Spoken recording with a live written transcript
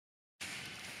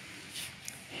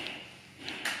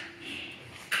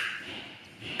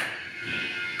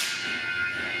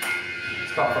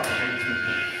Stop fucking hating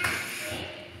me.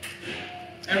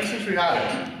 Ever since we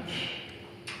had it,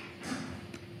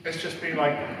 it's just been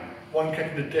like one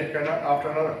kick in the dick after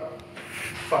another.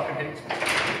 Fucking hates me.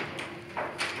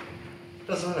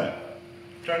 Doesn't it?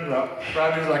 Turns it up.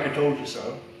 Bradley's like, I told you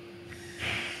so.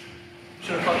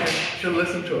 Should have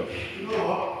listened to it. You know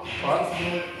what?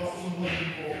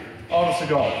 Honest to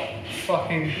God.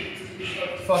 Fucking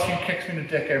kicks me in the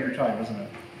dick every time, doesn't it?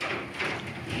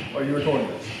 Are you recording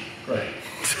this? Great.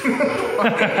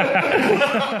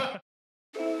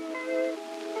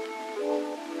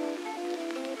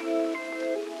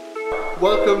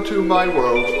 Welcome to my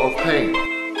world of pain.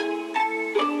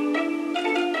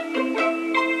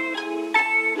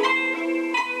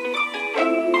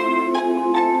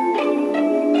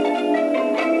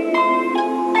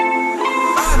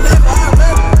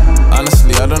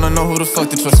 Honestly, I don't know who the fuck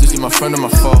to trust. Is she my friend or my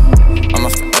foe? I'm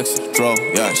off the exit, draw.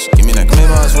 Yeah, she give me that claim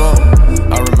I was wrong.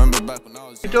 I remember back when I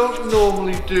was. We don't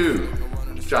normally do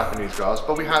Japanese cars,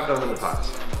 but we have done in the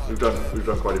past. We've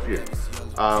done quite a few.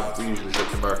 We usually stick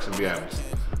to Mercs and BMs.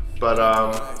 But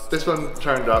this one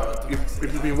turned up, if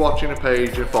you've been watching the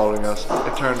page and following us,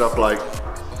 it turned up like,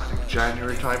 I think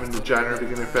January time, into January,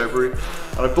 beginning of February.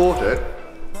 And I bought it,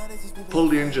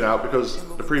 pulled the engine out because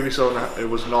the previous owner, it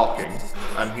was knocking,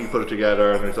 and he put it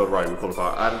together and we thought, right, we'll pull it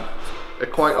apart. And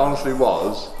it quite honestly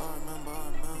was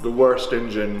the worst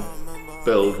engine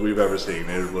build we've ever seen.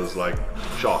 It was like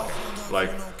shocking.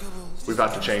 Like, we've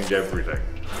had to change everything.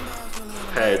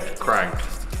 Head, crank.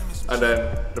 And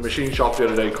then the machine shop the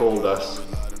other day called us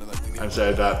and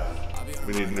said that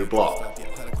we need a new block.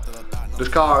 This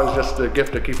car is just a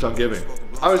gift that keeps on giving.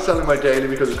 I was selling my daily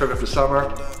because it's coming up to summer,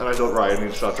 and I thought, right, I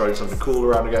need to start driving something cool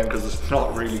around again because it's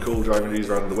not really cool driving these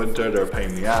around in the winter. They're a pain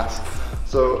in the ass.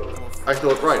 So I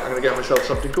thought, right, I'm going to get myself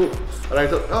something cool. And I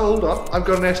thought, oh, hold on, I've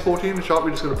got an S14 in the shop,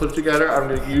 we're just going to put it together, I'm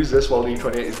going to use this while the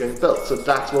E28 is getting built. So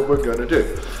that's what we're going to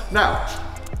do. Now,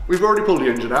 we've already pulled the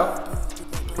engine out.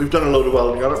 We've done a load of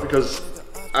welding on it because,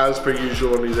 as per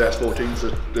usual on these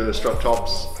S14s, the strut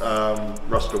tops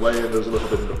rusted away, and there's a little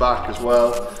bit in the back as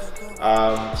well.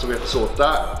 So we have to sort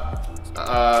that.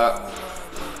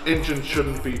 Engine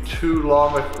shouldn't be too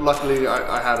long. Luckily,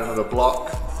 I had another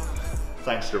block,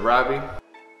 thanks to Ravi.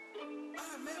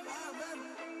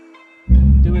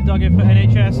 Do a dog in for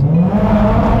NHS.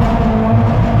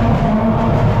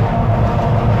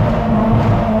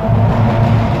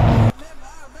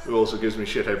 Who also gives me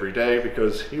shit every day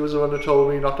because he was the one that told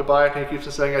me not to buy it, and he keeps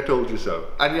on saying I told you so.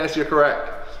 And yes, you're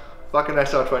correct. Fucking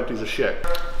SR20s are shit.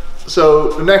 So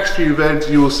the next few vids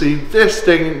you will see this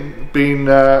thing being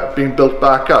built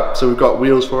back up. So we've got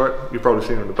wheels for it. You've probably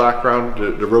seen it in the background,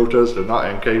 the rotors. They're not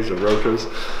NKs, they're rotors.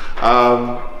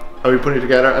 I'll be putting it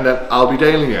together, and then I'll be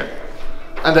detailing it.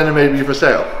 And then it may be for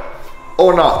sale.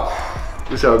 Or not.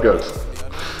 We'll see how it goes.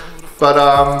 But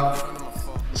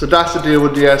so that's the deal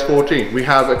with the S14. We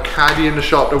have a caddy in the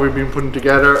shop that we've been putting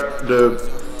together.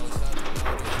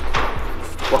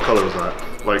 What colour is that?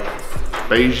 Like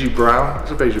beigey brown?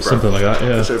 It's a beigey brown. Something like that,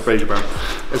 yeah. It's a beigey brown.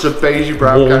 It's a beigey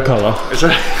brown wall colour. It's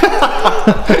a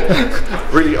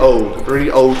really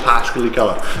old pastel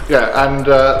colour. Yeah, and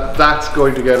that's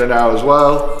going together now as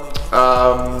well.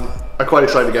 I'm quite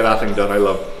excited to get that thing done. I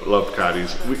love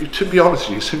caddies. To be honest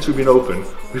with you, since we've been open,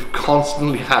 we've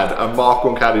constantly had a Mark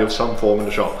 1 caddy of some form in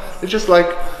the shop. It's just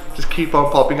keep on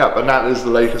popping up, and that is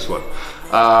the latest one.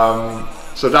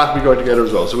 So that'll be going together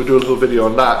as well. So we'll do a little video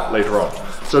on that later on.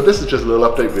 So this is just a little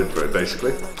update video for it,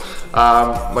 basically.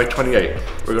 My 28.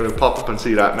 We're going to pop up and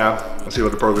see that now, and see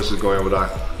what the progress is going on with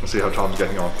that, and see how Tom's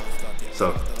getting on.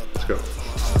 So let's go.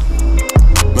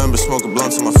 Remember smoking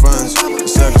blunts with my friends.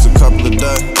 Seconds a couple of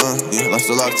days. Yeah, lost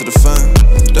a lot to the fan.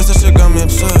 That's the shit got me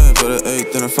upset. But at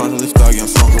 8, then I finally thought, yeah, I'm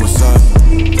smoking with side.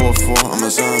 4-4, I'm a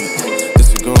zombie.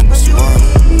 This we go, but she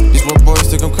run. These little boys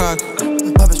think I'm cocky.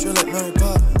 My bitch feel like Mary